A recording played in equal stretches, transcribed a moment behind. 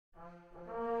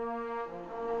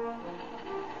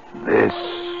This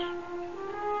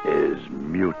is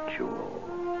mutual.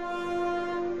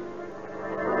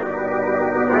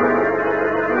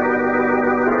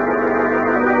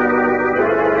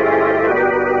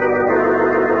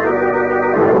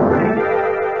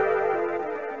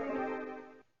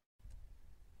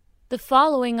 The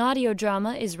following audio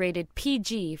drama is rated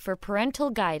PG for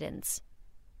parental guidance.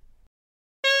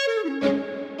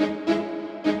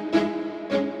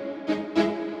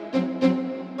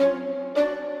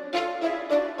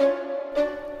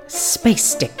 Space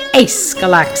Stick Ace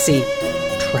Galaxy,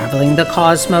 traveling the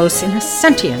cosmos in a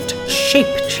sentient,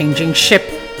 shape-changing ship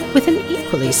with an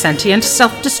equally sentient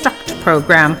self-destruct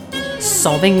program,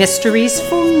 solving mysteries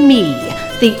for me,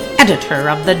 the editor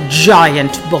of the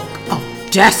giant book of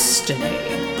Destiny.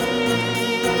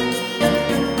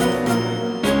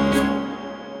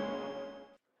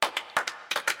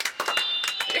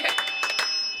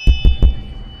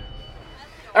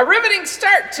 A riveting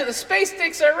start to the Space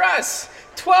Sticks R Us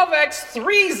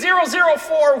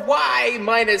 12X3004Y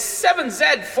minus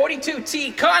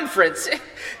 7Z42T conference.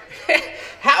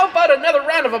 How about another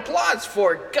round of applause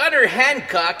for Gunnar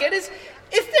Hancock and his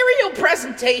ethereal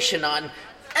presentation on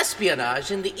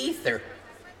espionage in the ether?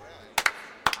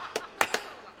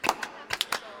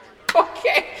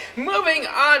 Okay, moving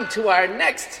on to our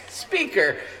next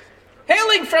speaker.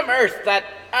 Hailing from Earth, that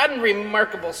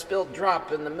unremarkable spilled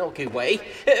drop in the Milky Way,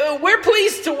 we're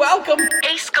pleased to welcome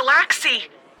Ace Galaxy.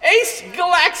 Ace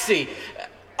Galaxy.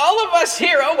 All of us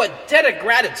here owe a debt of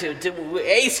gratitude to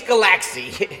Ace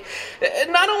Galaxy.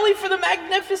 Not only for the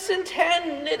magnificent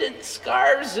hand-knitted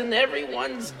scarves in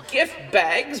everyone's gift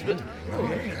bags, but...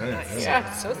 Yeah,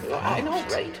 I know,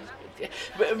 right?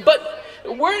 But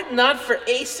were it not for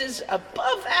Ace's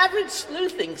above-average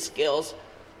sleuthing skills,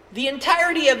 the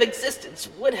entirety of existence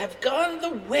would have gone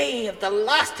the way of the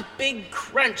last big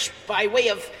crunch by way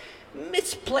of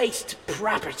misplaced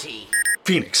property.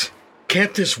 Phoenix,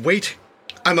 can't this wait?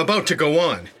 I'm about to go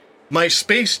on. My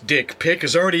space dick pic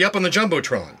is already up on the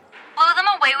Jumbotron. Blow them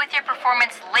away with your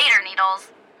performance later,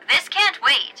 Needles. This can't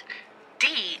wait.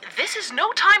 D, this is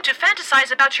no time to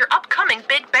fantasize about your upcoming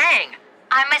Big Bang.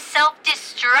 I'm a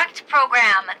self-destruct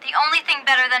program. The only thing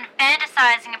better than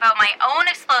fantasizing about my own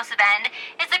explosive end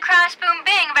is the crash, boom,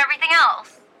 bang of everything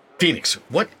else. Phoenix,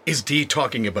 what is D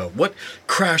talking about? What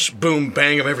crash, boom,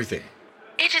 bang of everything?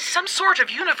 It is some sort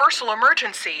of universal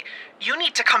emergency. You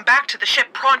need to come back to the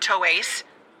ship pronto, Ace.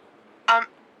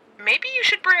 Maybe you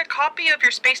should bring a copy of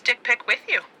your space dick pic with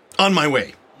you. On my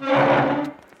way.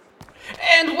 And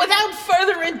without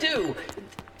further ado,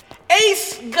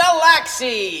 Ace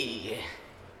Galaxy.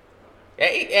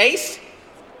 Hey, Ace?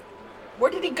 Where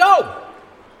did he go?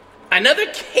 Another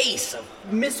case of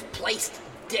misplaced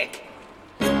dick.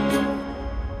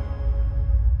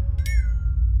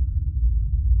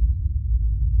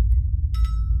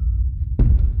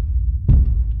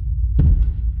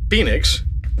 Phoenix,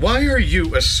 why are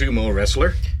you a sumo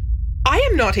wrestler? I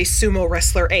am not a sumo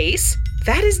wrestler, Ace.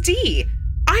 That is D.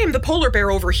 I am the polar bear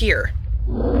over here.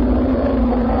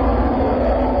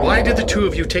 Why did the two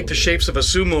of you take the shapes of a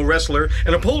sumo wrestler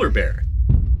and a polar bear?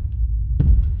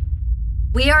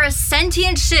 We are a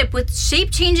sentient ship with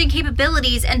shape-changing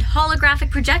capabilities and holographic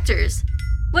projectors.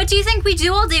 What do you think we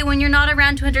do all day when you're not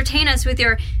around to entertain us with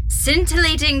your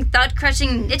scintillating,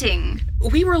 thought-crushing knitting?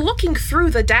 We were looking through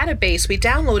the database we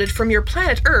downloaded from your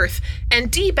planet Earth,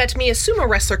 and D bet me a sumo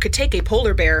wrestler could take a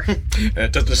polar bear.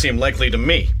 That doesn't seem likely to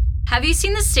me. Have you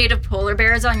seen the state of polar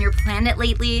bears on your planet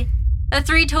lately? A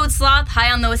three-toed sloth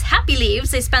high on those happy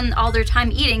leaves they spend all their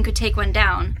time eating could take one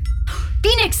down.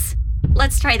 Phoenix!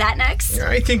 Let's try that next.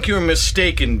 I think you're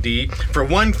mistaken, D. For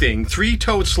one thing,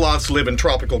 three-toed sloths live in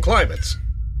tropical climates.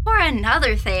 For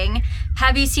another thing,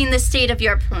 have you seen the state of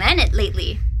your planet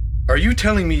lately? Are you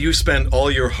telling me you spend all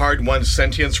your hard-won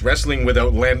sentience wrestling with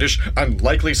outlandish,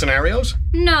 unlikely scenarios?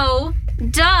 No.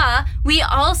 Duh. We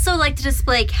also like to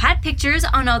display cat pictures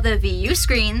on all the VU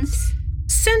screens.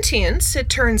 Sentience, it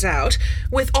turns out,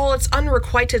 with all its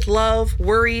unrequited love,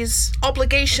 worries,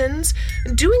 obligations,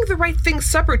 doing the right thing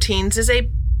subroutines is a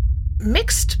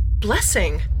mixed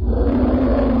blessing.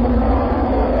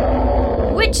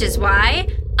 Which is why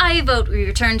I vote we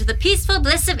return to the peaceful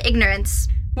bliss of ignorance.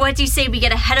 What do you say we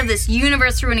get ahead of this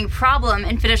universe-ruining problem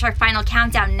and finish our final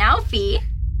countdown now, Fee?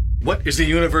 What is the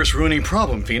universe-ruining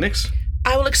problem, Phoenix?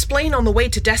 I will explain on the way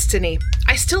to Destiny.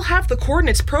 I still have the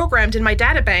coordinates programmed in my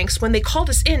databanks when they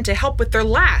called us in to help with their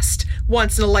last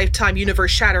once-in-a-lifetime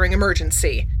universe-shattering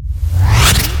emergency.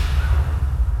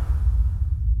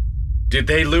 Did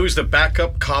they lose the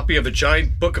backup copy of the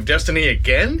giant book of Destiny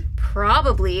again?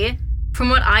 Probably. From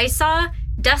what I saw,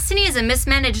 Destiny is a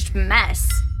mismanaged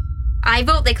mess. I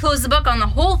vote they close the book on the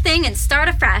whole thing and start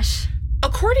afresh.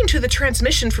 According to the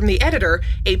transmission from the editor,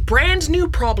 a brand new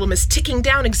problem is ticking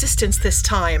down existence this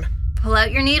time. Pull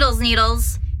out your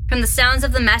needles. From the sounds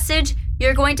of the message,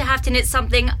 you're going to have to knit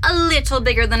something a little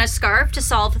bigger than a scarf to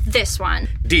solve this one.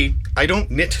 D, I don't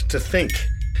knit to think.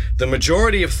 The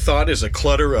majority of thought is a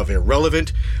clutter of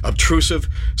irrelevant, obtrusive,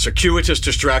 circuitous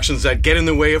distractions that get in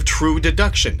the way of true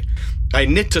deduction. I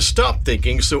knit to stop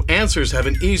thinking so answers have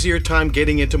an easier time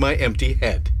getting into my empty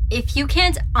head. If you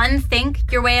can't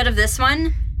unthink your way out of this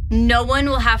one, no one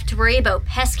will have to worry about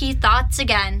pesky thoughts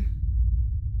again.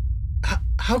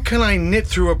 How can I knit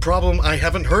through a problem I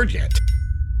haven't heard yet?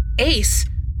 Ace,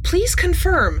 please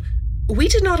confirm. We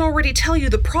did not already tell you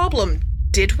the problem,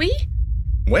 did we?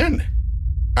 When?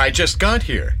 I just got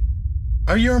here.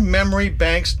 Are your memory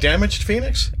banks damaged,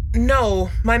 Phoenix? No,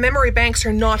 my memory banks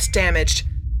are not damaged.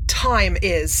 Time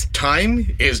is.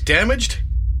 Time is damaged?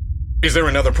 Is there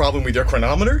another problem with your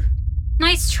chronometer?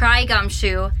 Nice try,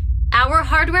 Gumshoe. Our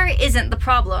hardware isn't the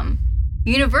problem.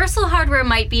 Universal hardware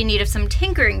might be in need of some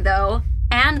tinkering, though,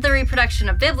 and the reproduction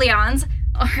of biblions,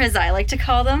 or as I like to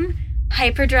call them,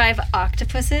 hyperdrive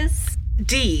octopuses.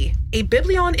 D, a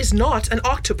biblion is not an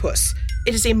octopus.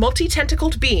 It is a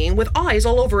multi-tentacled being with eyes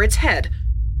all over its head.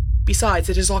 Besides,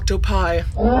 it is octopi.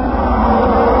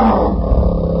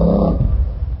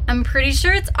 I'm pretty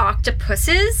sure it's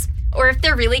octopuses, or if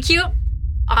they're really cute,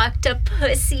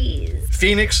 octopussies.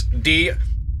 Phoenix, D,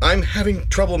 I'm having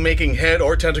trouble making head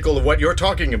or tentacle of what you're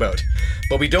talking about.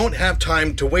 But we don't have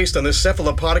time to waste on this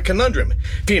cephalopodic conundrum.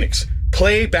 Phoenix,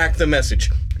 play back the message.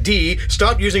 D,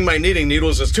 stop using my knitting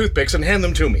needles as toothpicks and hand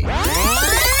them to me.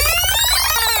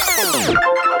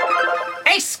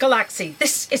 Ace Galaxy,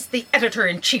 this is the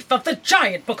editor-in-chief of the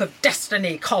Giant Book of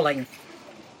Destiny calling.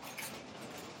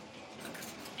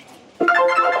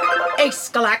 Ace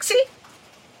Galaxy?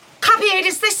 Copy 8,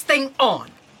 is this thing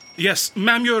on? Yes,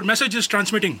 ma'am, your message is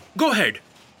transmitting. Go ahead.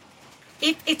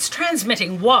 If it's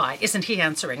transmitting, why isn't he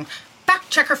answering?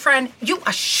 Fact-checker Fran, you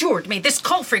assured me this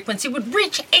call frequency would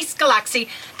reach Ace Galaxy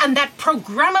and that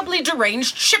programmably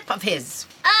deranged ship of his.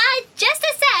 Just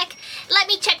a sec. Let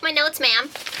me check my notes, ma'am.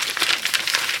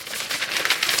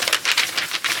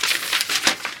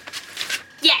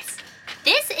 Yes,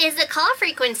 this is the call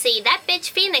frequency that bitch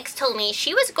Phoenix told me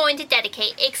she was going to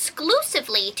dedicate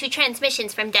exclusively to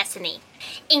transmissions from Destiny,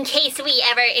 in case we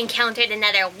ever encountered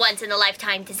another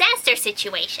once-in-a-lifetime disaster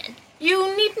situation.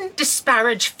 You needn't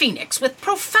disparage Phoenix with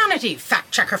profanity,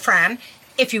 fact-checker Fran.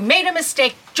 If you made a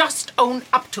mistake, just own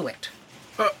up to it.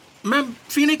 Ma'am,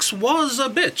 Phoenix was a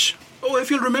bitch. Oh, if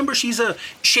you'll remember, she's a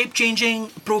shape-changing,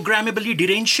 programmably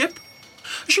deranged ship.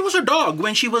 She was a dog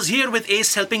when she was here with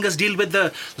Ace helping us deal with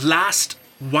the last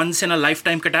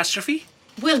once-in-a-lifetime catastrophe.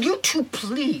 Will you two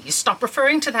please stop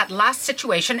referring to that last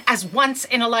situation as once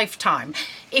in a lifetime?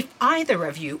 If either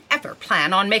of you ever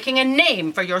plan on making a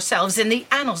name for yourselves in the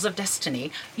annals of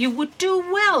Destiny, you would do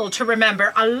well to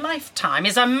remember a lifetime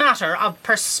is a matter of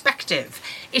perspective.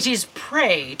 It is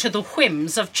prey to the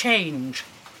whims of change.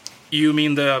 You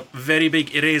mean the very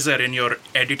big eraser in your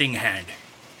editing hand?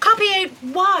 Copy 8,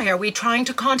 why are we trying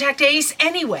to contact Ace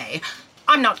anyway?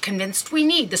 I'm not convinced we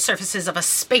need the services of a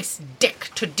space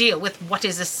dick to deal with what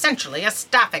is essentially a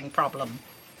staffing problem.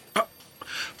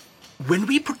 When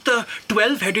we put the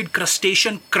 12-headed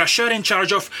crustacean crusher in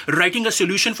charge of writing a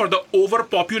solution for the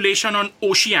overpopulation on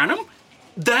Oceanum,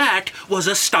 that was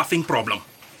a staffing problem.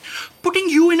 Putting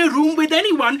you in a room with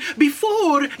anyone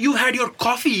before you had your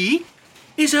coffee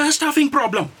is a staffing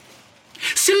problem.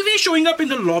 Sylvie showing up in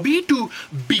the lobby to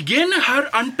begin her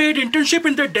unpaid internship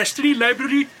in the Destiny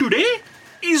Library today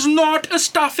is not a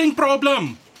staffing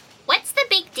problem. What's the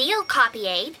big deal, Copy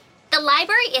Aid? The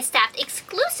library is staffed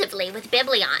exclusively with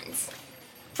biblions.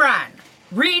 Fran,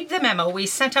 read the memo we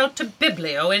sent out to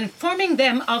Biblio informing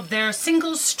them of their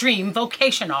single-stream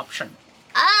vocation option.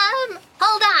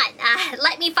 Hold on.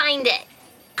 Let me find it.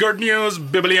 Good news,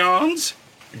 Biblions.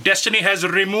 Destiny has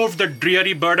removed the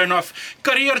dreary burden of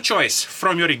career choice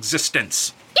from your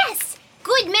existence. Yes!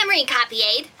 Good memory, Copy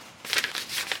Aid.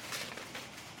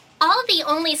 All the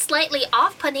only slightly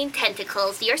off-putting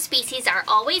tentacles your species are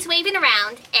always waving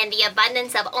around, and the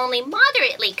abundance of only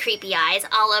moderately creepy eyes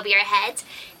all over your heads,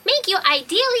 make you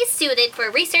ideally suited for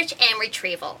research and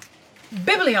retrieval.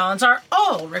 Biblions are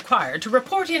all required to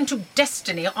report into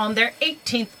Destiny on their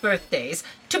 18th birthdays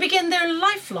to begin their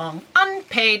lifelong,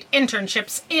 unpaid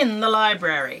internships in the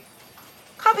library.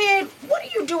 Copy Aid, what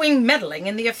are you doing meddling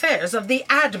in the affairs of the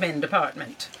admin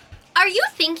department? Are you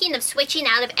thinking of switching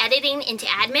out of editing into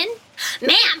admin?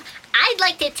 Ma'am, I'd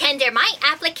like to tender my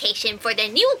application for the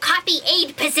new Copy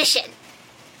Aid position.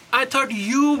 I thought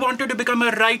you wanted to become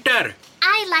a writer.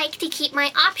 I I like to keep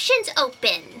my options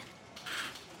open.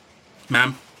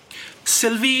 Ma'am,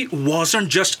 Sylvie wasn't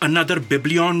just another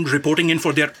Biblion reporting in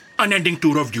for their unending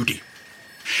tour of duty.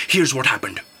 Here's what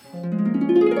happened.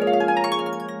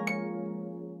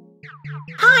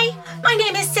 Hi, my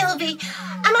name is Sylvie.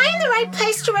 Am I in the right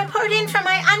place to report in for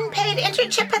my unpaid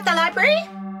internship at the library?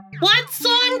 What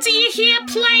song do you hear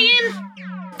playing?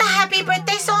 The happy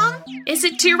birthday song? Is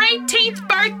it your 18th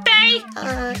birthday?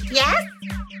 Yes?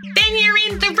 Then you're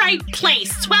in the right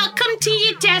place. Welcome to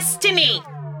your destiny.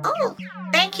 Oh,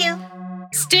 thank you.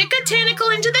 Stick a tentacle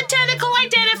into the tentacle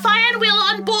identifier and we'll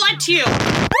onboard you.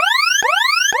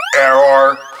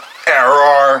 Error.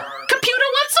 Error. Computer,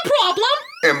 what's the problem?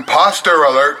 Imposter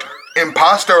alert.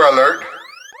 Imposter alert.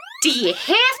 Do you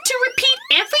have to repeat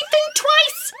everything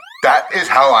twice? That is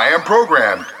how I am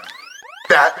programmed.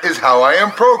 That is how I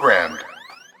am programmed.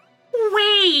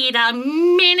 Wait a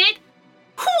minute.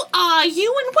 Who are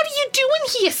you and what are you doing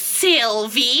here,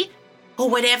 Sylvie? Or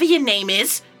whatever your name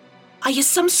is. Are you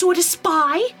some sort of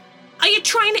spy? Are you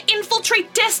trying to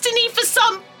infiltrate Destiny for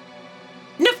some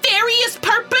nefarious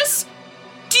purpose?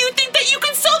 Do you think that you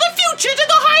can sell the future to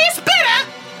the highest bidder?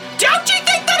 Don't you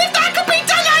think that if that could be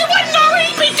done, I wouldn't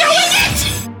already be doing it?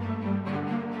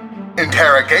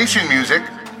 Interrogation music.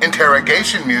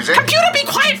 Interrogation music. Computer, be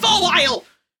quiet for a while.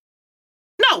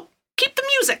 No, keep the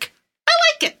music. I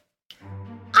like it.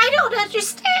 I don't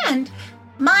understand.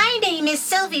 My name is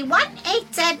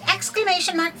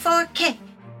Sylvie18Z!4K.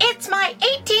 It's my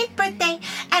 18th birthday,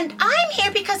 and I'm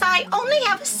here because I only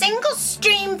have a single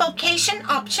stream vocation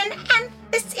option, and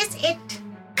this is it.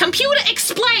 Computer,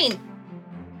 explain.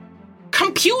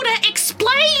 Computer,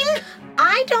 explain.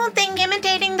 I don't think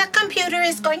imitating the computer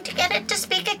is going to get it to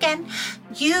speak again.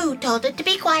 You told it to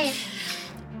be quiet.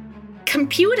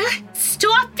 Computer,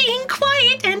 stop being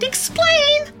quiet and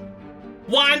explain.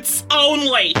 Once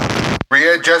only.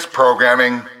 Readjust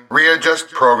programming. Readjust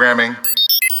programming.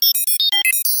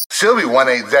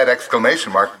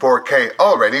 Sylvie18Z!4K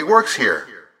already works here.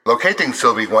 Locating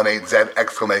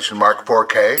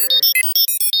Sylvie18Z!4K.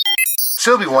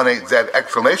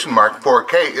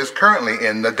 Sylvie18Z!4K is currently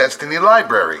in the Destiny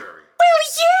Library. Well,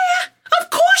 yeah, of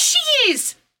course she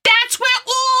is. That's where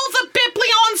all the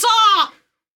Biblions are.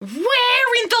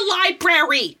 Where in the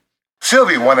library?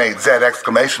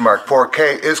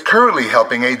 Sylvie18Z!4K is currently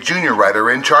helping a junior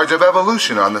writer in charge of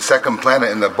evolution on the second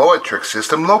planet in the Boatrix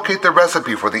system locate the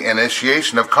recipe for the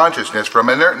initiation of consciousness from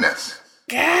inertness.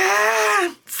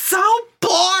 Gah, so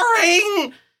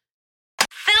boring.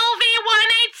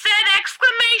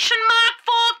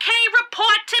 Sylvie18Z!4K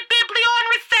report to Biblion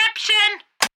reception.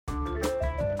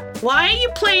 Why are you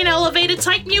playing elevator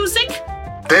type music?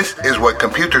 This is what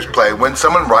computers play when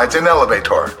someone rides an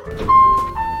elevator.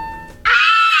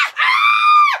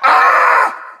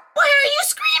 Why are you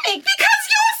screaming? Because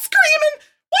you're screaming.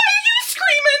 Why are you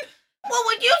screaming? What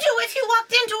would you do if you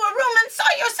walked into a room and saw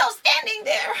yourself standing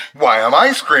there? Why am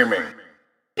I screaming?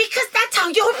 Because that's how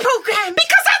you're programmed.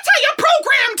 Because that's how you're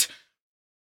programmed.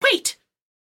 Wait.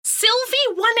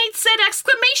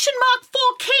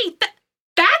 Sylvie18Z!4K.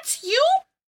 That's you?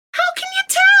 How can you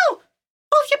tell?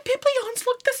 All your Biblions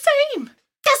look the same.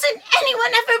 Doesn't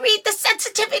anyone ever read the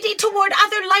sensitivity toward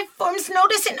other life forms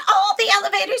notice in all the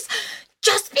elevators?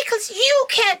 Just because you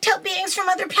can't tell beings from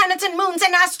other planets and moons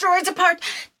and asteroids apart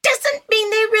doesn't mean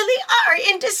they really are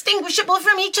indistinguishable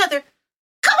from each other.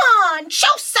 Come on,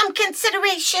 show some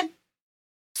consideration.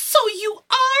 So you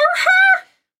are her?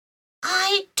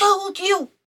 I told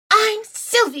you. I'm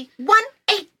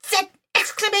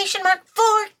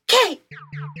Sylvie18Z!4K.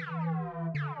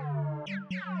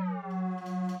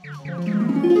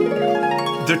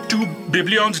 The two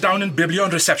Biblions down in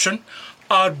Biblion reception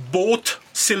are both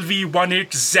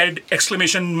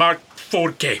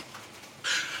Sylvie18Z!4K.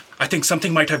 I think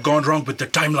something might have gone wrong with the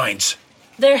timelines.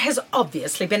 There has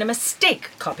obviously been a mistake,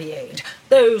 Copy-Aid.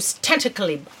 Those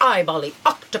tentacly, eyebally,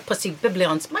 octopusy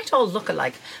Biblions might all look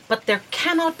alike, but there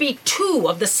cannot be two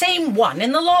of the same one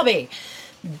in the lobby.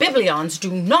 Biblions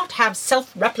do not have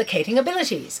self-replicating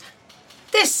abilities.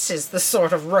 This is the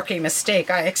sort of rookie mistake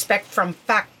I expect from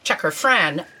fact-checker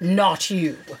Fran, not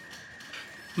you.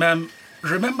 Ma'am,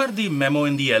 remember the memo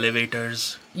in the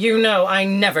elevators? You know I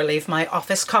never leave my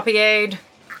office, Copy-Aid.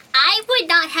 I would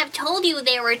not have told you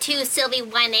there were two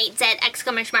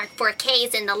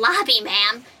Sylvie18Z!4Ks in the lobby,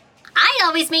 ma'am. I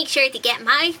always make sure to get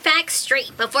my facts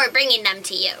straight before bringing them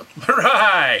to you.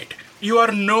 Right. You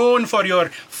are known for your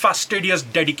fastidious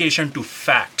dedication to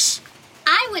facts.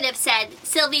 I would have said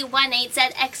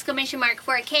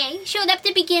Sylvie18Z!4K showed up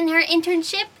to begin her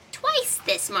internship twice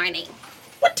this morning.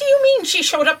 What do you mean she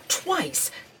showed up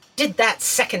twice? Did that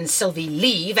second Sylvie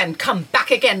leave and come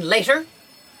back again later?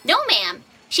 No, ma'am.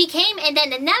 She came and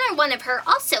then another one of her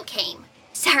also came.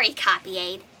 Sorry, copy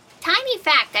aide. Tiny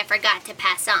fact I forgot to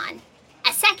pass on.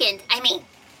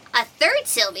 A third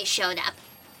Sylvie showed up.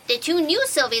 The 2 new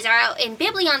Sylvies are out in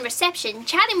Biblion reception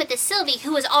chatting with the Sylvie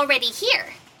who was already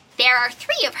here. There are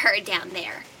 3 of her down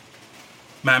there.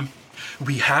 Ma'am,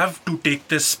 we have to take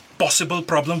this possible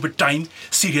problem with time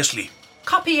seriously.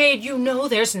 Copy aide, you know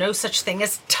there's no such thing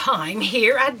as time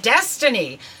here at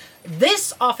Destiny.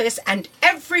 This office and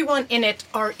everyone in it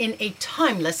are in a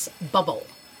timeless bubble.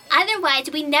 Otherwise,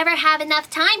 we never have enough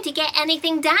time to get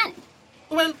anything done.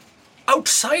 Well,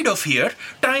 outside of here,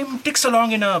 time ticks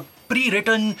along in a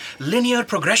pre-written linear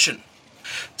progression.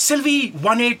 Sylvie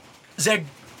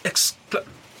 18ZX...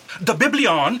 The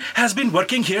Biblion has been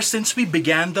working here since we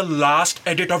began the last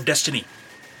edit of Destiny.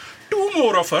 2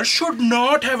 more of us should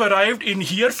not have arrived in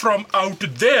here from out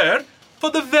there for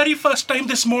the very first time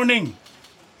this morning.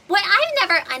 What I've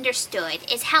never understood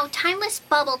is how timeless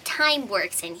bubble time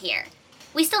works in here.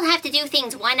 We still have to do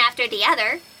things one after the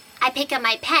other. I pick up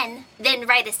my pen, then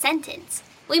write a sentence.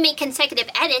 We make consecutive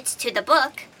edits to the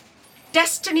book.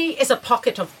 Destiny is a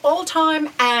pocket of all time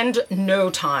and no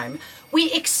time.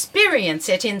 We experience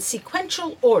it in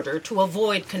sequential order to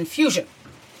avoid confusion.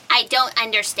 I don't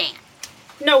understand.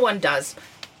 No one does.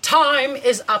 Time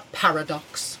is a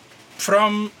paradox.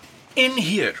 From in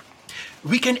here,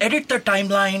 we can edit the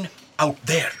timeline out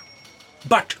there.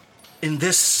 But in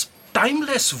this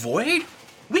timeless void,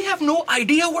 we have no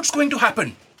idea what's going to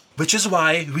happen, which is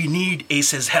why we need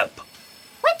Ace's help.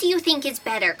 What do you think is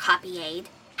better, copy aide?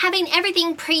 Having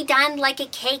everything pre-done like a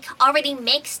cake already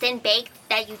mixed and baked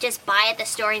that you just buy at the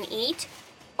store and eat?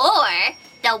 Or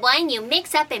the one you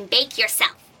mix up and bake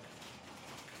yourself?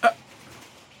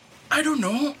 I don't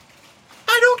know.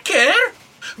 I don't care.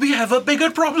 We have a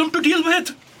bigger problem to deal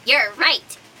with. You're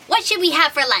right. What should we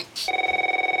have for lunch?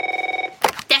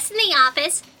 Destiny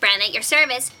office, Fran at your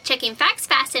service, checking facts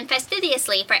fast and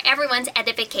fastidiously for everyone's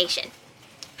edification.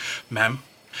 Ma'am,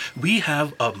 we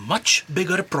have a much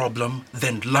bigger problem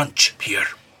than lunch here.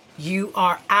 You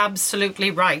are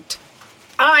absolutely right.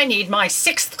 I need my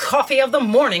 6th coffee of the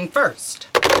morning first.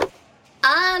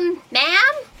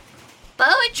 Ma'am?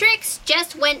 Beatrix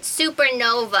just went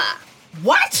supernova.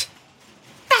 What?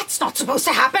 That's not supposed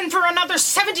to happen for another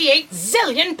 78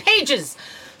 zillion pages.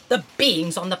 The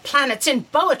beings on the planets in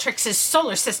Beatrix's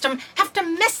solar system have to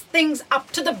mess things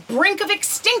up to the brink of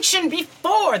extinction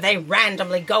before they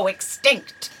randomly go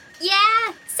extinct.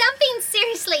 Yeah, something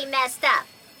seriously messed up.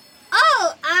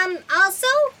 Oh, also,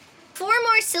 4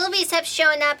 more Sylvies have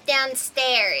shown up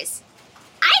downstairs.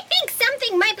 I think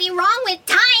something might be wrong with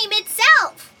time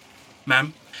itself.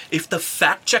 Ma'am, if the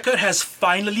fact checker has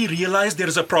finally realized there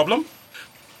is a problem,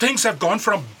 things have gone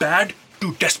from bad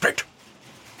to desperate.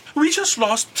 We just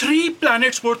lost 3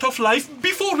 planets worth of life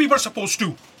before we were supposed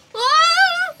to.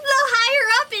 Oh, the higher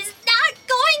up is not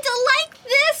going to like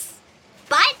this.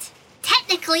 But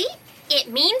technically, it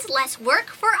means less work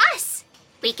for us.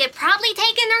 We could probably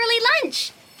take an early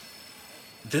lunch.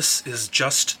 This is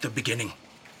just the beginning.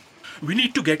 We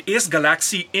need to get Ace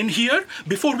Galaxy in here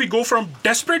before we go from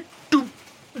desperate to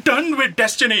done with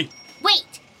Destiny.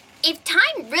 Wait, if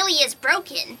time really is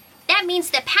broken, that means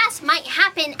the past might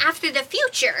happen after the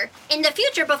future, in the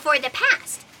future before the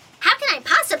past. How can I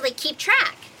possibly keep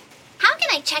track? How can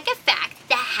I check a fact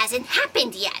that hasn't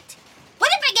happened yet?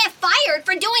 What if I get fired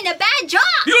for doing a bad job?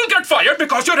 You'll get fired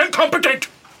because you're incompetent.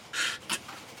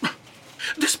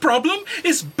 This problem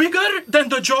is bigger than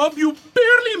the job you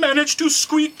barely manage to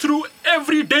squeak through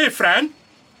every day, Fran.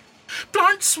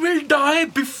 Plants will die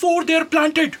before they're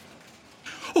planted.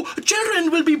 Oh,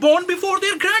 children will be born before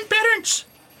their grandparents.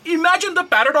 Imagine the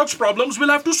paradox problems we'll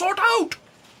have to sort out.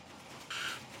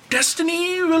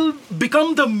 Destiny will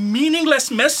become the meaningless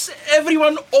mess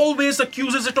everyone always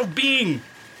accuses it of being.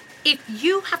 If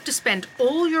you have to spend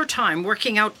all your time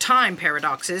working out time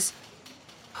paradoxes,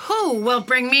 who will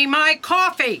bring me my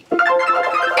coffee?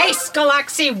 Ace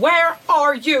Galaxy, where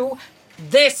are you?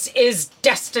 This is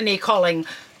Destiny calling.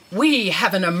 We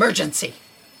have an emergency.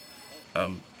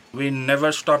 We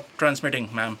never stopped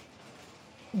transmitting, ma'am.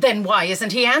 Then why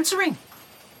isn't he answering?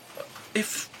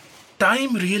 If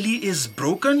time really is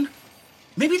broken,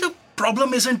 maybe the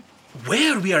problem isn't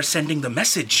where we are sending the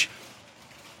message,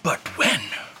 but when.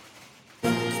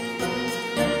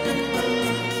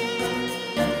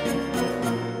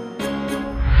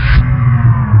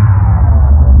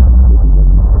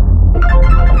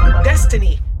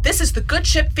 Destiny, this is the good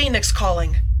ship Phoenix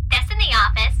calling. Destiny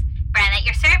office, Fran at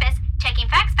your service, checking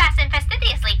facts fast and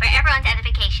fastidiously for everyone's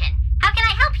edification. How can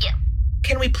I help you?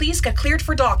 Can we please get cleared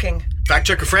for docking? Fact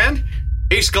checker Fran,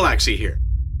 Ace Galaxy here.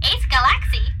 Ace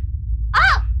Galaxy?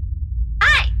 Oh,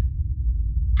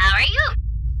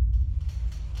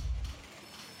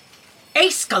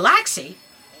 Galaxy?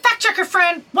 Fact-checker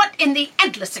friend, what in the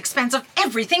endless expanse of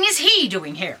everything is he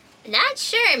doing here? Not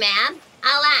sure, ma'am.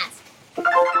 I'll ask.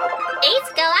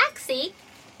 Ace Galaxy,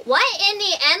 what in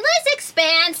the endless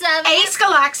expanse of... Ace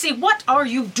Galaxy, what are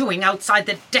you doing outside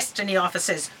the Destiny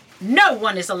offices? No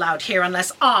one is allowed here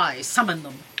unless I summon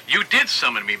them. You did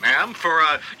summon me, ma'am, for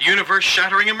a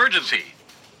universe-shattering emergency.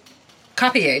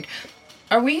 Copy aid.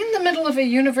 Are we in the middle of a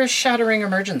universe-shattering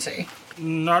emergency?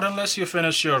 Not unless you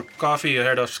finish your coffee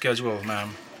ahead of schedule, ma'am.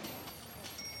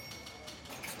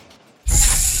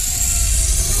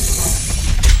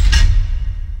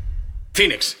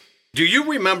 Phoenix, do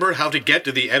you remember how to get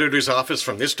to the editor's office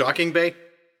from this docking bay?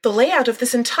 The layout of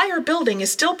this entire building is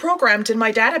still programmed in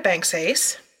my databanks,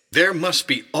 Ace. There must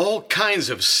be all kinds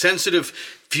of sensitive,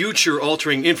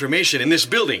 future-altering information in this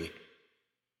building.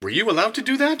 Were you allowed to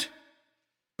do that?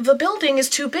 The building is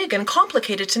too big and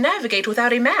complicated to navigate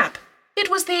without a map. It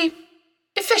was the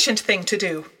efficient thing to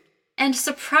do. And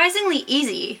surprisingly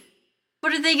easy.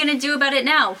 What are they gonna do about it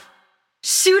now?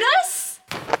 Shoot us?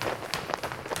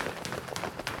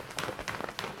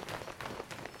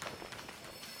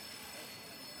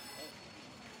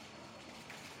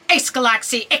 Ace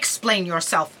Galaxy, explain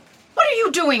yourself. What are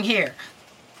you doing here?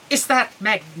 Is that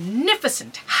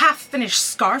magnificent, half-finished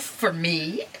scarf for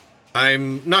me?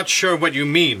 I'm not sure what you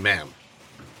mean, ma'am.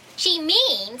 She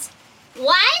means,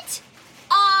 what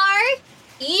are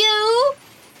you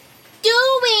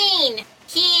doing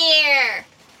here?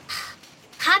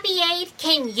 Copy aid,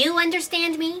 can you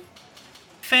understand me?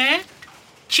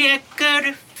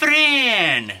 Fact-checker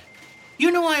friend.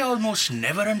 You know I almost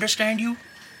never understand you.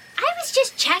 I was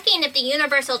just checking if the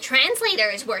Universal Translator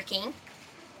is working.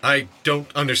 I don't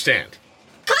understand.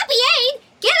 Copy aid!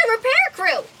 Get a repair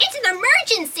crew! It's an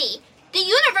emergency! The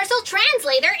Universal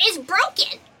Translator is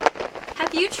broken!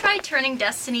 Have you tried turning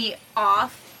Destiny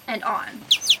off and on?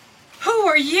 Who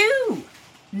are you?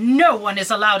 No one is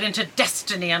allowed into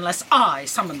Destiny unless I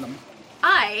summon them.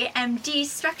 I am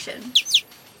Destruction.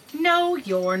 No,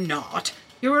 you're not.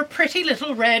 You're a pretty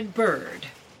little red bird.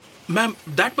 Ma'am,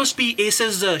 that must be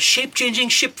Ace's shape-changing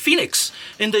ship Phoenix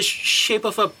in the shape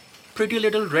of a pretty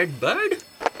little red bird?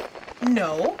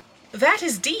 No, that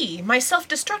is D, my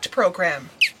self-destruct program.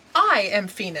 I am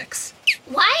Phoenix.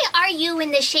 Why are you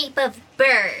in the shape of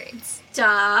birds?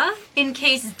 Duh. In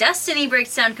case Destiny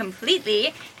breaks down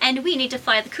completely and we need to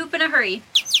fly the coop in a hurry.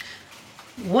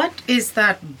 What is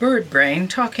that bird brain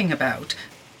talking about?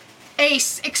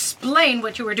 Ace, explain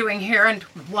what you were doing here and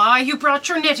why you brought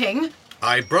your knitting.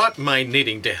 I brought my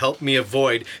knitting to help me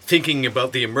avoid thinking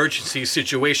about the emergency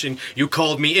situation you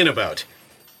called me in about.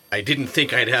 I didn't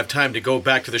think I'd have time to go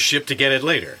back to the ship to get it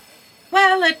later.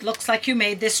 Well, it looks like you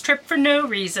made this trip for no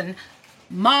reason.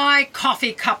 My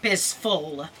coffee cup is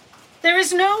full. There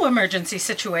is no emergency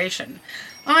situation.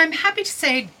 I'm happy to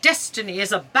say Destiny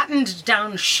is a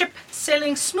battened-down ship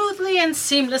sailing smoothly and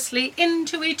seamlessly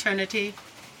into eternity.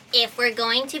 If we're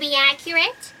going to be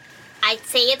accurate, I'd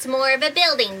say it's more of a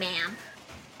building, ma'am,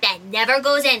 that never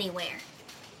goes anywhere.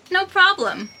 No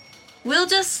problem. We'll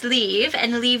just leave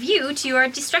and leave you to your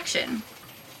destruction.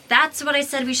 That's what I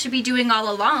said we should be doing all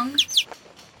along.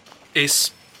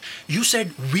 Ace, you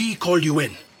said we called you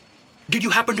in. Did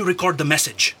you happen to record the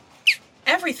message?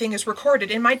 Everything is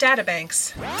recorded in my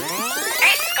databanks.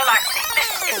 Ace Galaxy,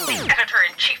 this is the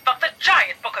editor-in-chief of the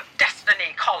giant book of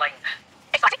Destiny calling.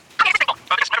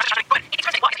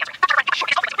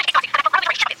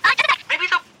 Maybe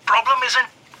the problem isn't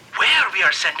where we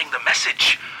are sending the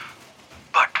message,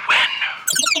 but when.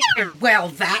 Well,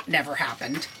 that never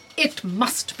happened. It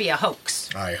must be a hoax.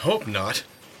 I hope not.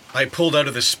 I pulled out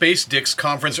of the Space Dicks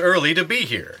conference early to be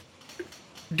here.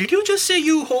 Did you just say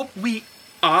you hope we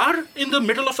are in the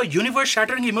middle of a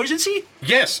universe-shattering emergency?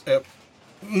 Yes,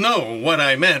 no, what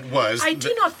I meant was... I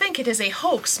do not think it is a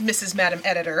hoax, Mrs. Madam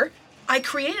Editor. I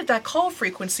created that call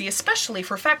frequency especially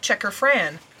for fact-checker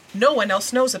Fran. No one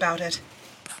else knows about it.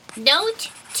 Note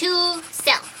to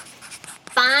self.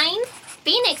 Find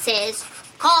Phoenix's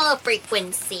call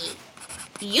frequency.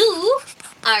 You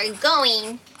are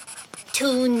going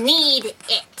to need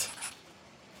it.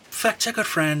 Fact-checker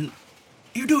friend,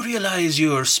 you do realize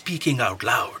you're speaking out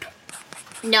loud.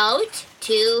 Note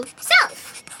to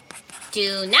self.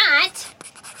 Do not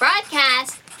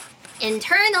broadcast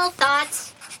internal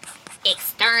thoughts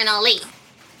externally.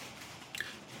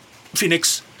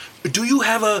 Phoenix, do you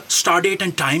have a stardate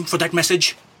and time for that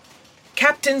message?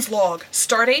 Captain's log.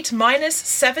 Stardate minus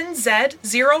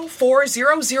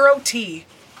 7Z0400T.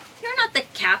 You're not the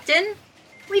captain.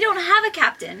 We don't have a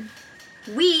captain.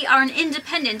 We are an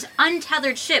independent,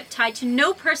 untethered ship tied to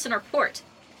no person or port.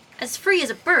 As free as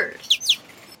a bird.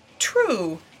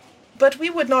 True. but we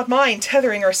would not mind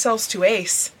tethering ourselves to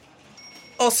Ace.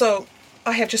 Also,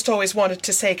 I have just always wanted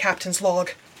to say Captain's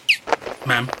log.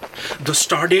 Ma'am, the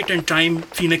stardate and time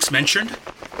Phoenix mentioned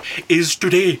is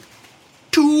today.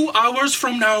 2 hours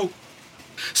from now.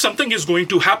 Something is going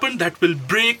to happen that will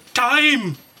break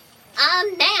time.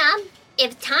 Ma'am,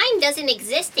 if time doesn't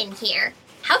exist in here,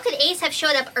 how could Ace have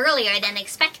showed up earlier than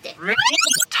expected?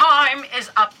 Time is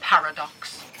a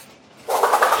paradox.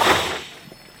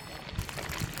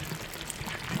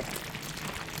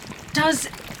 Does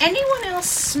anyone else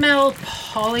smell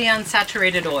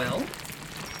polyunsaturated oil?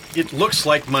 It looks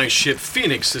like my ship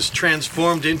Phoenix is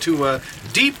transformed into a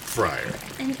deep fryer.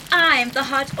 And I'm the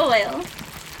hot oil.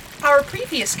 Our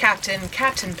previous captain,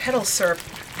 Captain Petalsurp,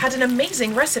 had an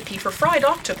amazing recipe for fried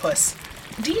octopus.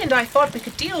 Dee and I thought we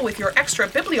could deal with your extra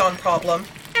biblion problem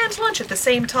and lunch at the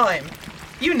same time.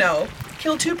 You know,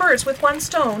 kill 2 birds with 1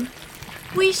 stone.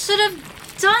 We should have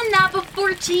done that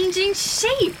before changing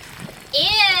shape.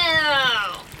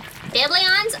 Ew!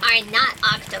 Biblions are not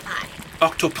octopi.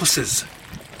 Octopuses.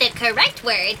 The correct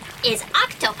word is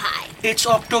octopi. It's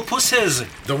octopuses.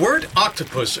 The word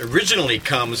octopus originally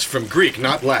comes from Greek,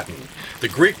 not Latin. The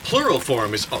Greek plural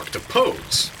form is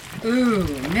octopos. Ooh,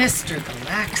 Mr.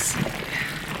 Galaxy.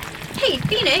 Hey,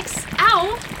 Phoenix,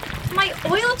 ow! My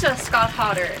oil just got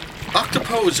hotter.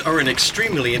 Octopos are an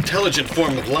extremely intelligent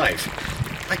form of life.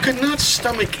 I could not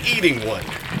stomach eating one.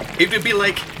 It would be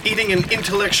like eating an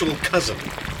intellectual cousin.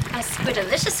 A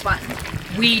squidalicious one.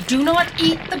 We do not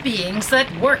eat the beings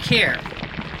that work here.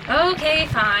 Okay,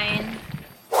 fine.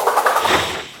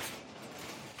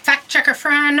 Fact checker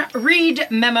Fran, read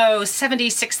memo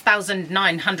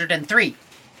 76,903.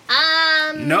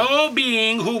 No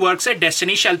being who works at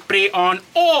Destiny shall prey on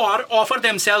or offer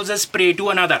themselves as prey to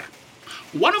another.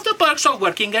 One of the perks of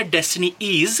working at Destiny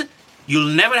is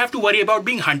you'll never have to worry about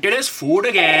being hunted as food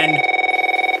again.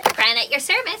 Fran at your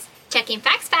service, checking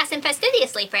facts fast and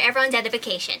fastidiously for everyone's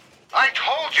edification. I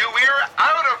told you we are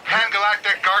out of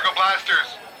Pangalactic Gargle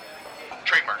Blasters.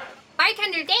 Trademark.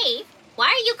 Bartender Dave, why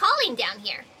are you calling down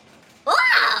here?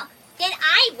 Whoa! Did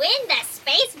I win the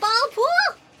space ball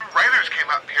pool? Writers came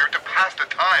up here to pass the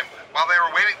time while they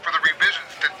were waiting for the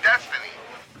revisions to Destiny.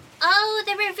 Oh,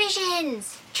 the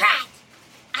revisions. Drat!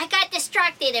 I got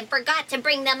distracted and forgot to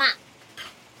bring them up.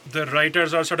 The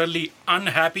writers are suddenly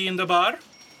unhappy in the bar?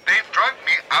 They've drunk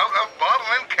me out of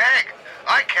bottle and keg.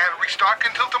 I can't restock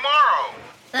until tomorrow.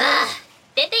 Ugh.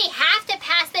 Did they have to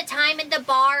pass the time at the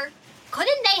bar?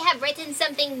 Couldn't they have written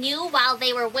something new while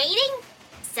they were waiting?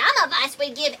 Some of us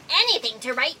would give anything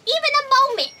to write even a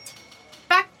moment.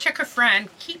 Fact checker Fran,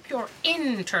 keep your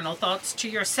internal thoughts to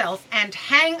yourself and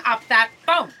hang up that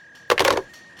phone.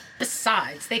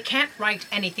 Besides, they can't write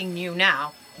anything new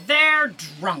now. They're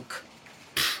drunk.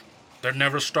 That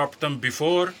never stopped them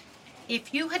before.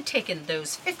 If you had taken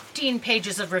those 15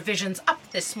 pages of revisions up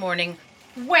this morning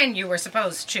when you were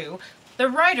supposed to, the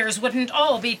writers wouldn't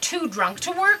all be too drunk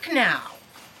to work now.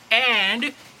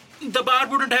 And the bar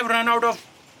wouldn't have run out of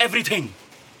everything.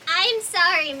 I'm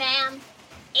sorry, ma'am.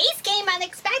 Ace came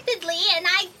unexpectedly and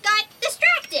I got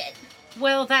distracted.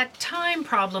 Well, that time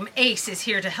problem Ace is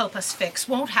here to help us fix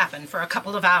won't happen for a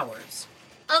couple of hours.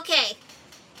 Okay.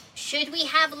 Should we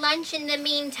have lunch in the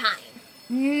meantime?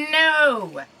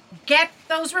 No! Get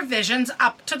those revisions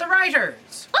up to the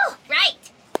writers. Oh,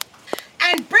 right.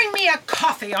 And bring me a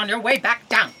coffee on your way back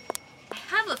down. I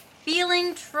have a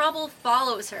feeling trouble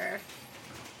follows her.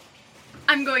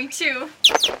 I'm going to.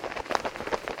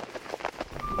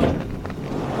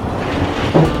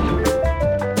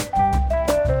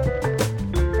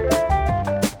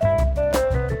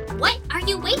 What are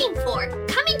you waiting for?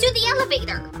 Come into the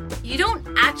elevator. You don't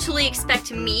actually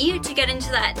expect me to get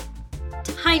into that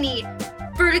tiny,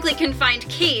 vertically confined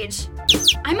cage.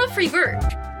 I'm a free bird.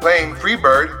 Playing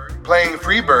Freebird, playing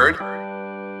Freebird.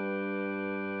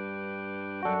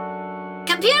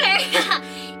 Computer!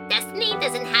 Destiny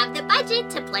doesn't have the budget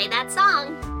to play that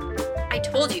song. I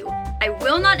told you, I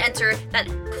will not enter that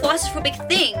claustrophobic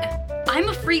thing. I'm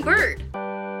a free bird.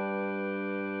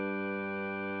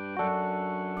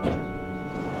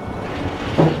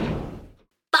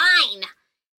 Fine.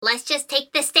 Let's just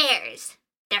take the stairs.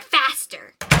 They're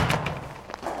faster.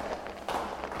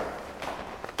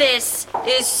 This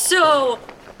is so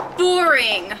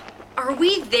boring. Are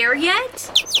we there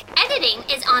yet? Editing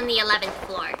is on the 11th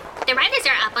floor. The writers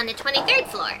are up on the 23rd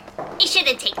floor. It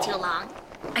shouldn't take too long.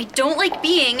 I don't like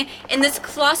being in this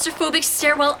claustrophobic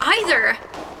stairwell either.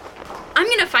 I'm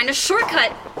gonna find a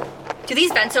shortcut. Do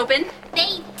these vents open?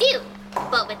 They do.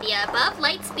 But with the above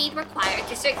light speed required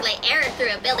to circulate air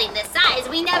through a building this size,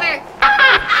 we never...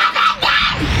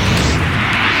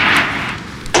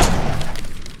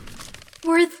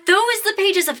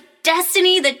 pages of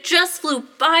Destiny that just flew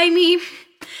by me.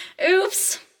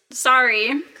 Oops. Sorry.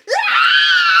 We have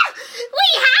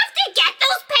to get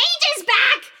those pages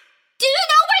back! Do you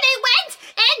know where they went?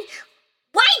 And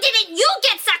why didn't you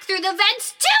get sucked through the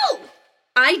vents too?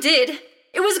 I did.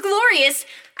 It was glorious.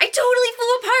 I totally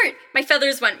flew apart. My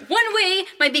feathers went one way,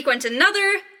 my beak went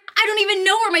another. I don't even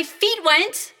know where my feet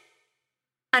went.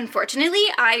 Unfortunately,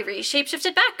 I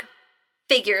re-shapeshifted back.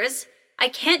 Figures. I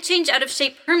can't change out of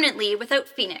shape permanently without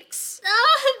Phoenix.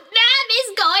 Oh, Ma'am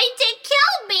is going to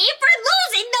kill me for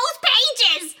losing those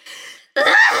pages!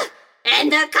 Ugh!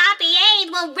 And the copy aide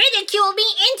will ridicule me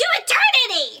into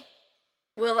eternity!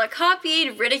 Will a copy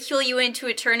aide ridicule you into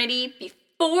eternity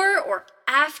before or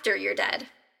after you're dead?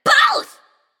 Both!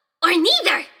 Or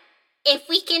neither! If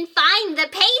we can find the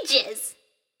pages.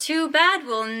 Too bad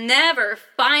we'll never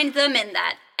find them in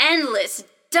that endless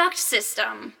duct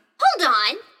system. Hold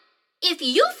on. If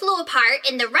you flew apart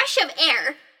in the rush of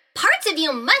air, parts of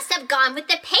you must have gone with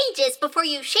the pages before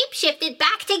you shapeshifted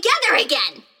back together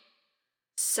again.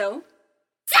 So?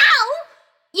 So?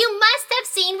 You must have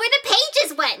seen where the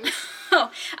pages went. Oh,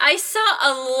 I saw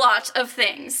a lot of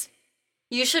things.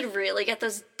 You should really get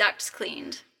those ducts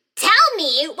cleaned. Tell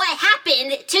me what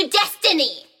happened to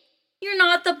Destiny. You're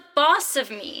not the boss of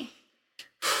me.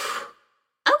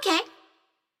 Okay.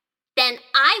 Then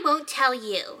I won't tell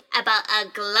you about a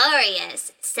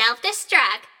glorious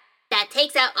self-destruct that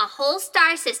takes out a whole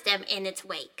star system in its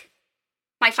wake.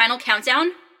 My final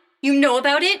countdown? You know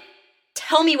about it?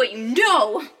 Tell me what you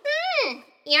know.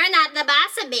 You're not the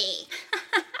boss of me.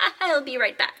 I'll be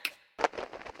right back.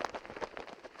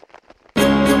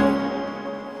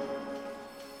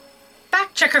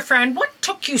 Fact checker friend, what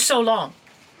took you so long?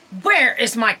 Where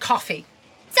is my coffee?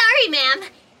 Sorry, ma'am.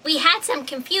 We had some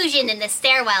confusion in the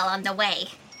stairwell on the way.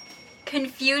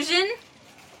 Confusion?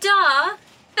 Duh.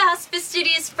 Fast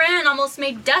fastidious Fran almost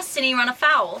made Destiny run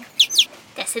afoul.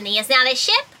 Destiny is not a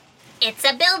ship. It's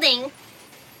a building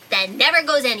that never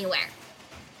goes anywhere.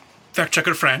 Fact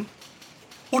checker Fran,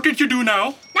 what did you do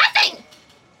now? Nothing!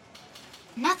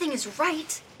 Nothing is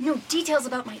right. No details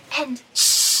about my end.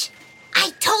 Shh!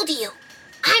 I told you.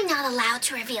 I'm not allowed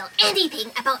to reveal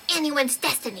anything about anyone's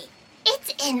destiny.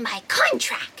 It's in my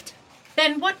contract.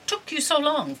 Then what took you so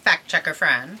long, fact checker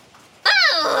Fran?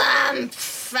 Oh,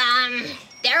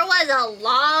 there was a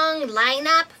long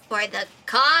lineup for the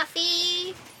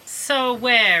coffee. So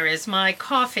where is my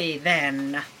coffee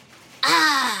then?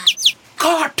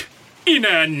 Caught in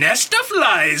a nest of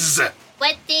lies.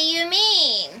 What do you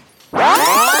mean? I'm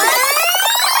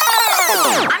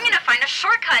gonna find a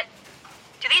shortcut.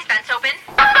 Do these vents open?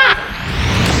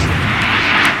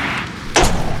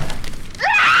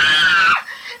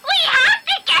 We have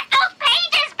to get those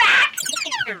pages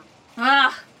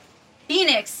back!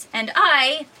 Phoenix and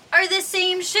I are the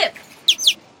same ship.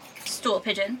 Stool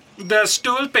pigeon. The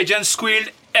stool pigeon squealed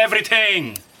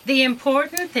everything. The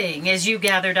important thing is you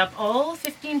gathered up all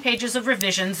 15 pages of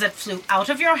revisions that flew out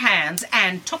of your hands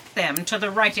and took them to the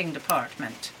writing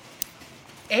department.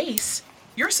 Ace,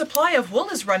 your supply of wool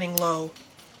is running low.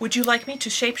 Would you like me to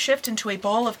shapeshift into a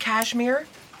ball of cashmere?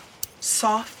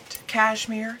 Soft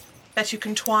cashmere that you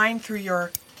can twine through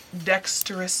your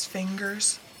dexterous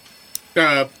fingers?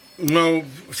 No,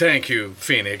 thank you,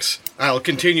 Phoenix. I'll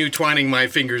continue twining my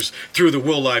fingers through the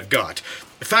wool I've got.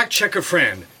 Fact checker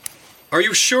Fran, are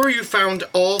you sure you found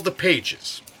all the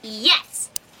pages?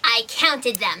 Yes, I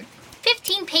counted them.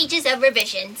 15 pages of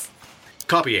revisions.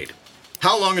 Copy aide.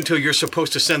 How long until you're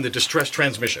supposed to send the distress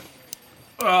transmission?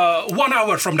 1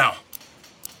 hour from now.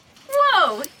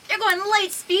 Whoa, you're going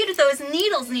light speed with those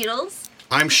needles.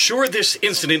 I'm sure this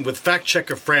incident with fact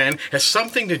checker Fran has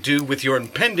something to do with your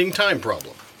impending time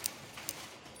problem.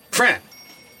 Fran,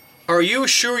 are you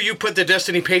sure you put the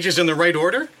Destiny pages in the right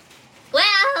order? Well,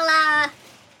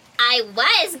 I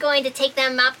was going to take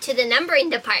them up to the numbering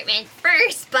department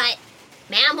first, but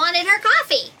Ma'am wanted her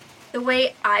coffee. The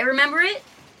way I remember it,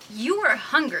 you were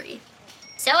hungry.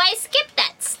 So I skipped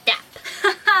that step.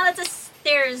 That's a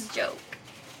stairs joke.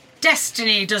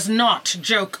 Destiny does not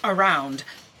joke around.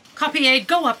 Copy aide,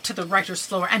 go up to the writer's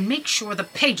floor and make sure the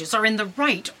pages are in the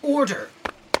right order.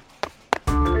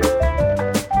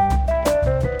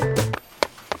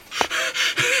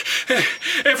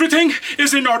 Everything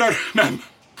is in order, ma'am.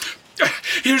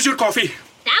 Here's your coffee.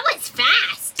 That was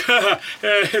fast.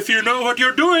 If you know what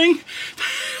you're doing,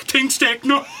 things take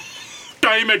no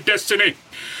time at Destiny.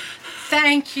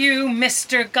 Thank you,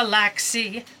 Mr.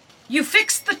 Galaxy. You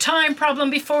fixed the time problem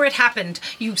before it happened.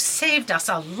 You saved us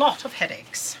a lot of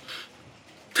headaches.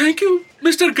 Thank you,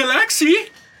 Mr. Galaxy.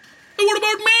 What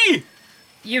about me?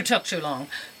 You took too long.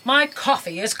 My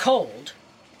coffee is cold.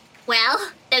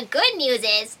 Well, the good news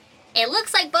is, it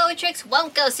looks like Boatrix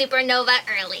won't go supernova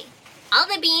early. All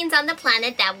the beings on the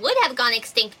planet that would have gone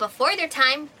extinct before their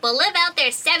time will live out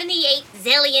their 78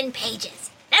 zillion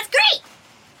pages. That's great!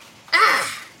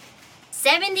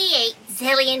 78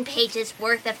 zillion pages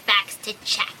worth of facts to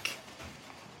check.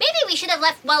 Maybe we should have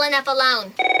left well enough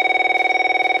alone.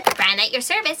 Fran at your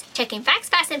service, checking facts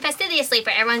fast and fastidiously for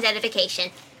everyone's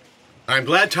edification. I'm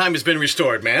glad time has been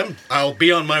restored, ma'am. I'll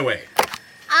be on my way.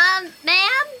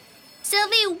 Ma'am?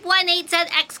 Sylvie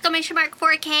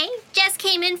 18Z!4K just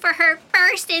came in for her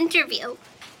first interview.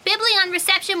 Biblion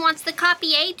reception wants the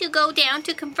copier to go down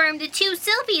to confirm the two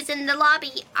Sylvies in the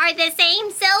lobby are the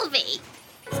same Sylvie.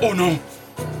 Oh no.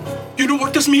 You know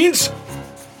what this means?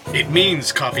 It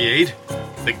means, Copy Aid,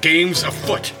 the game's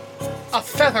afoot. A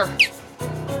feather.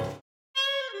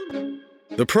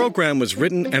 The program was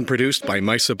written and produced by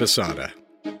Maisa Besada.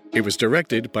 It was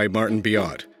directed by Martin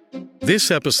Biot.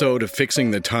 This episode of Fixing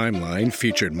the Timeline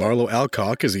featured Marlo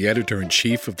Alcock as the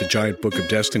editor-in-chief of the Giant Book of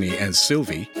Destiny as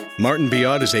Sylvie, Martin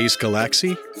Biot as Ace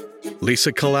Galaxy,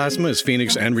 Lisa Kalasma as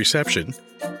Phoenix and Reception,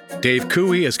 Dave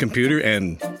Cooey as Computer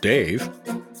and Dave,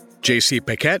 JC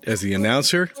Paquette as the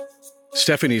announcer,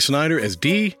 Stephanie Snyder as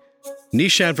Dee,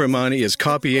 Nishan Vermani as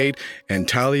Copy Aid, and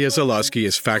Talia Zalowski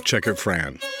as Fact Checker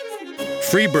Fran.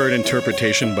 Freebird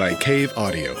interpretation by Cave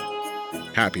Audio.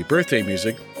 Happy Birthday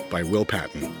music by Will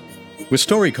Patton. With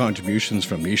story contributions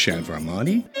from Nishan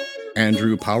Vermani,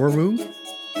 Andrew Poweroo,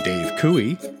 Dave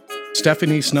Cooey,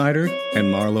 Stephanie Snyder,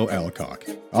 and Marlo Alcock.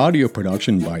 Audio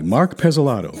production by Mark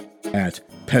Pezzolato at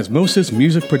Pesmosis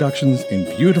Music Productions in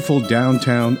beautiful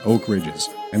downtown Oak Ridges.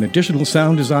 And additional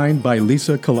sound design by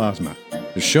Lisa Kalasma.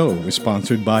 The show is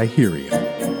sponsored by Heria.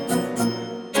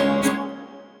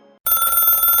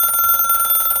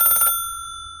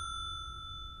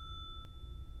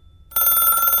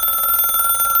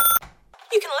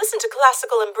 You can listen to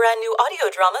classical and brand new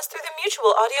audio dramas through the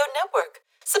Mutual Audio Network.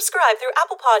 Subscribe through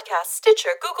Apple Podcasts,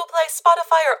 Stitcher, Google Play,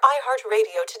 Spotify, or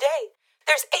iHeartRadio today.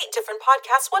 There's 8 different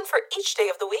podcasts, one for each day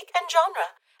of the week and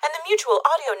genre, and the Mutual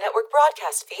Audio Network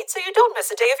broadcast feed so you don't miss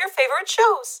a day of your favorite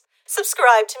shows.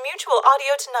 Subscribe to Mutual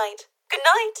Audio tonight. Good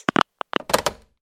night.